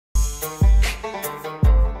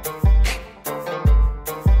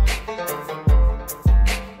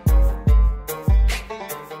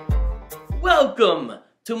Welcome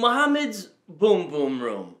to Muhammad's Boom Boom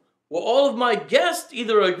Room, where all of my guests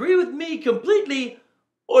either agree with me completely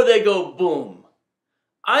or they go boom.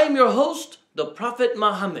 I am your host, the Prophet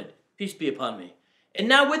Muhammad, peace be upon me. And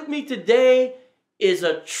now with me today is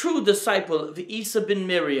a true disciple of Isa bin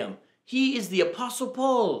Miriam. He is the Apostle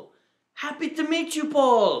Paul. Happy to meet you,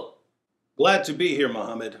 Paul. Glad to be here,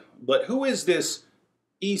 Muhammad. But who is this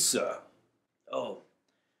Isa? Oh,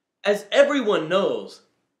 as everyone knows,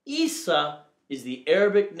 Isa is the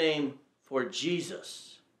Arabic name for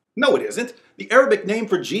Jesus. No, it isn't. The Arabic name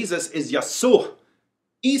for Jesus is Yasuh.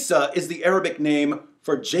 Isa is the Arabic name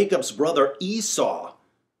for Jacob's brother Esau.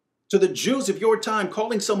 To the Jews of your time,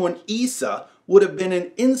 calling someone Isa would have been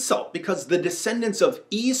an insult because the descendants of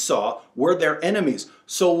Esau were their enemies.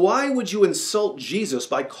 So why would you insult Jesus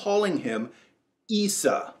by calling him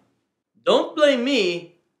Isa? Don't blame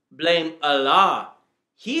me, blame Allah.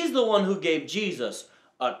 He's the one who gave Jesus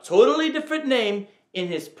a totally different name in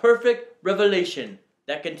his perfect revelation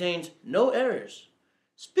that contains no errors.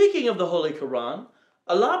 Speaking of the Holy Quran,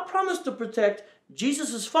 Allah promised to protect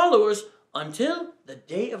Jesus' followers until the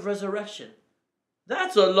day of resurrection.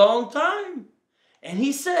 That's a long time. And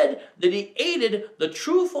he said that he aided the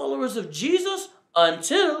true followers of Jesus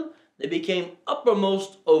until they became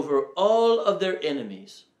uppermost over all of their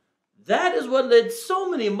enemies. That is what led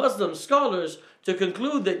so many Muslim scholars to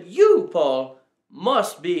conclude that you, Paul,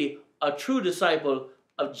 must be a true disciple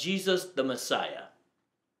of Jesus the Messiah.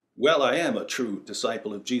 Well, I am a true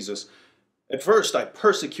disciple of Jesus. At first, I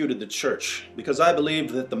persecuted the church because I believed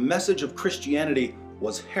that the message of Christianity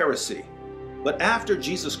was heresy. But after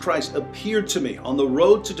Jesus Christ appeared to me on the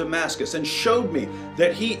road to Damascus and showed me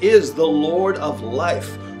that he is the Lord of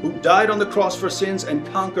life, who died on the cross for sins and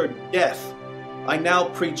conquered death, I now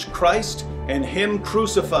preach Christ and him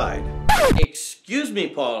crucified. Excuse me,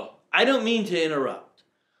 Paul. I don't mean to interrupt,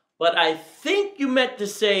 but I think you meant to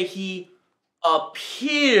say he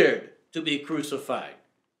appeared to be crucified,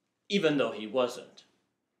 even though he wasn't.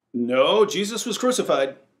 No, Jesus was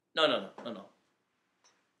crucified. No.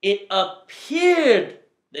 It appeared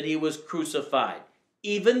that he was crucified,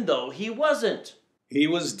 even though he wasn't. He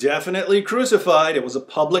was definitely crucified. It was a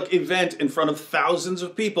public event in front of thousands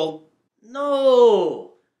of people.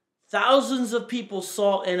 No. Thousands of people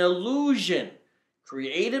saw an illusion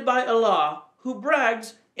created by Allah, who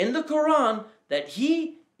brags in the Quran that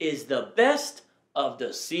he is the best of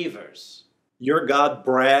deceivers. Your God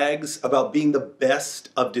brags about being the best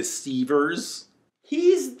of deceivers?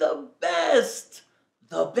 He's the best.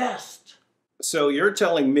 The best. So you're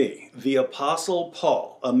telling me the Apostle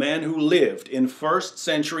Paul, a man who lived in first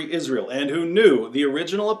century Israel and who knew the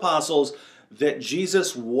original apostles, that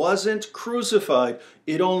Jesus wasn't crucified,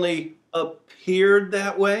 it only appeared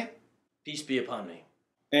that way? Peace be upon me.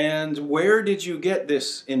 And where did you get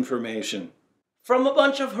this information? From a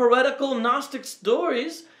bunch of heretical Gnostic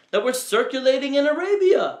stories that were circulating in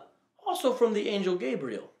Arabia. Also from the angel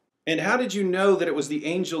Gabriel. And how did you know that it was the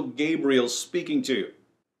angel Gabriel speaking to you?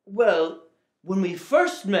 Well, when we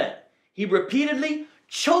first met, he repeatedly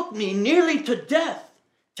choked me nearly to death,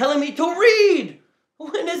 telling me to read.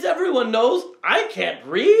 When, as everyone knows, I can't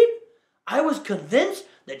read. I was convinced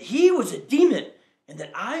that he was a demon and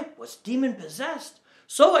that I was demon-possessed.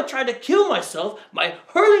 So I tried to kill myself by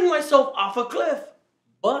hurling myself off a cliff.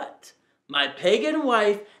 But my pagan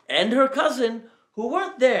wife and her cousin, who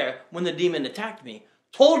weren't there when the demon attacked me,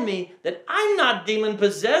 told me that I'm not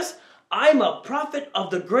demon-possessed. I'm a prophet of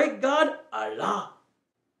the great God, Allah.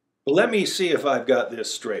 Let me see if I've got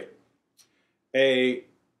this straight. A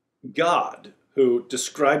God who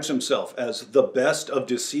describes himself as the best of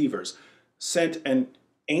deceivers sent an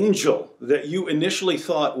angel that you initially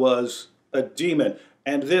thought was a demon.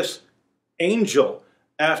 And this angel,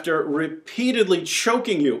 after repeatedly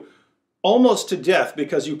choking you almost to death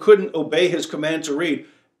because you couldn't obey his command to read,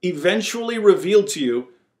 eventually revealed to you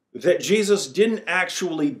that Jesus didn't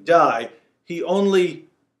actually die. He only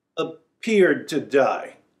appeared to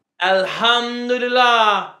die.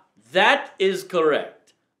 Alhamdulillah, that is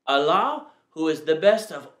correct. Allah, who is the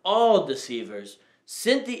best of all deceivers,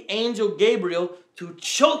 sent the angel Gabriel to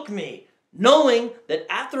choke me, knowing that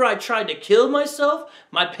after I tried to kill myself,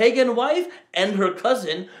 my pagan wife and her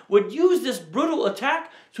cousin would use this brutal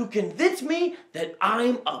attack to convince me that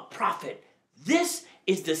I'm a prophet. This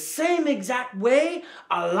is the same exact way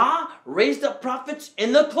Allah raised up prophets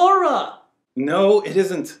in the Torah. No, it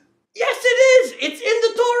isn't. Yes, it is. It's in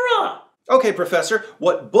the Torah. Okay, Professor,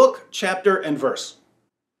 what book, chapter, and verse?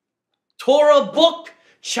 Torah book,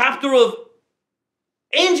 chapter of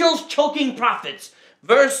angels choking prophets,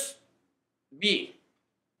 verse B.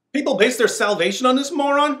 People base their salvation on this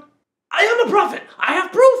moron? I am a prophet. I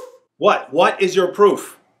have proof. What? What is your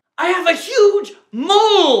proof? I have a huge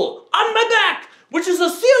mole on my back, which is a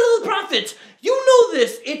seal of the prophet. You know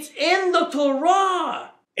this. It's in the Torah.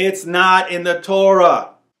 It's not in the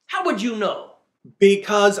Torah. How would you know?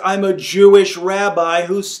 Because I'm a Jewish rabbi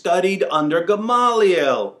who studied under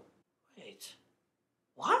Gamaliel. Wait,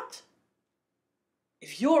 what?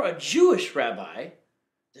 If you're a Jewish rabbi,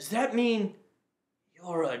 does that mean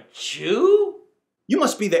you're a Jew? You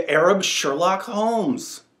must be the Arab Sherlock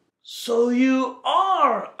Holmes. So you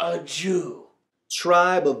are a Jew.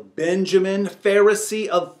 Tribe of Benjamin, Pharisee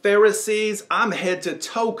of Pharisees, I'm head to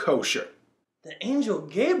toe kosher. The angel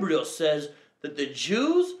Gabriel says that the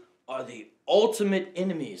Jews are the ultimate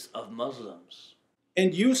enemies of Muslims.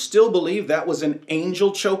 And you still believe that was an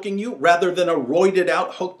angel choking you rather than a roided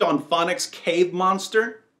out, hooked on phonics cave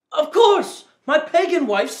monster? Of course! My pagan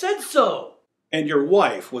wife said so. And your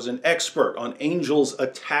wife was an expert on angels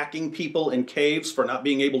attacking people in caves for not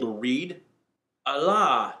being able to read?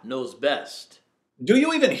 Allah knows best. Do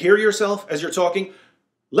you even hear yourself as you're talking?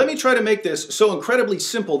 Let me try to make this so incredibly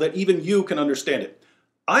simple that even you can understand it.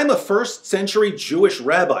 I'm a 1st century Jewish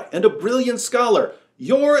rabbi and a brilliant scholar.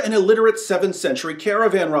 You're an illiterate 7th century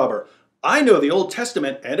caravan robber. I know the Old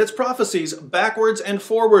Testament and its prophecies backwards and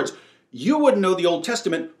forwards. You wouldn't know the Old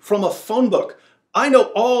Testament from a phone book. I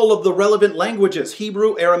know all of the relevant languages,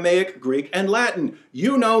 Hebrew, Aramaic, Greek, and Latin.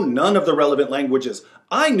 You know none of the relevant languages.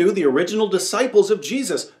 I knew the original disciples of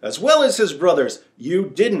Jesus, as well as his brothers.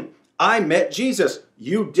 You didn't. I met Jesus.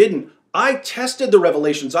 You didn't. I tested the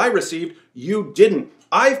revelations I received. You didn't.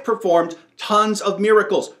 I've performed tons of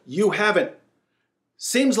miracles. You haven't.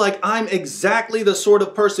 Seems like I'm exactly the sort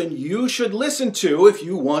of person you should listen to if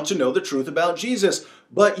you want to know the truth about Jesus.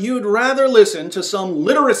 But you'd rather listen to some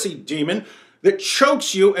literacy demon that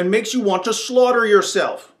chokes you and makes you want to slaughter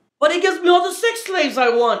yourself. But he gives me all the sex slaves I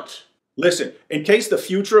want. Listen, in case the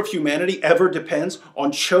future of humanity ever depends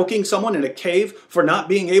on choking someone in a cave for not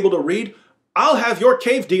being able to read, I'll have your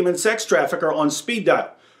cave demon sex trafficker on speed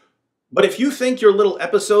dial. But if you think your little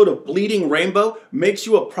episode of Bleeding Rainbow makes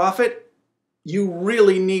you a prophet, you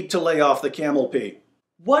really need to lay off the camel pee.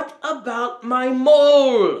 What about my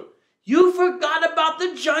mole? You forgot about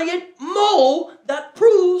the giant mole that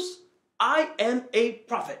proves I am a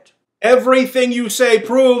prophet. Everything you say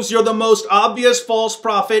proves you're the most obvious false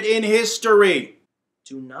prophet in history.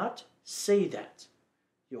 Do not say that.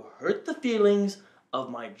 You'll hurt the feelings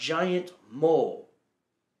of my giant mole.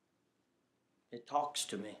 It talks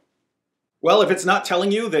to me. Well, if it's not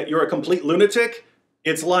telling you that you're a complete lunatic,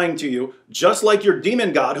 it's lying to you, just like your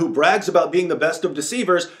demon god who brags about being the best of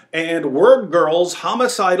deceivers and word girl's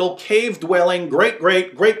homicidal, cave-dwelling,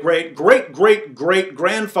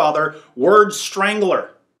 great-great-great-great-great-great-grandfather, word strangler.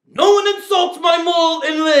 No one insults my mole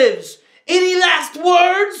and lives. Any last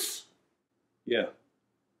words? Yeah.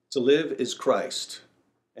 To live is Christ,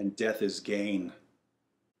 and death is gain.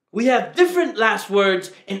 We have different last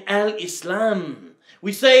words in Al-Islam.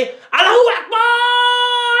 We say, Allahu Akbar!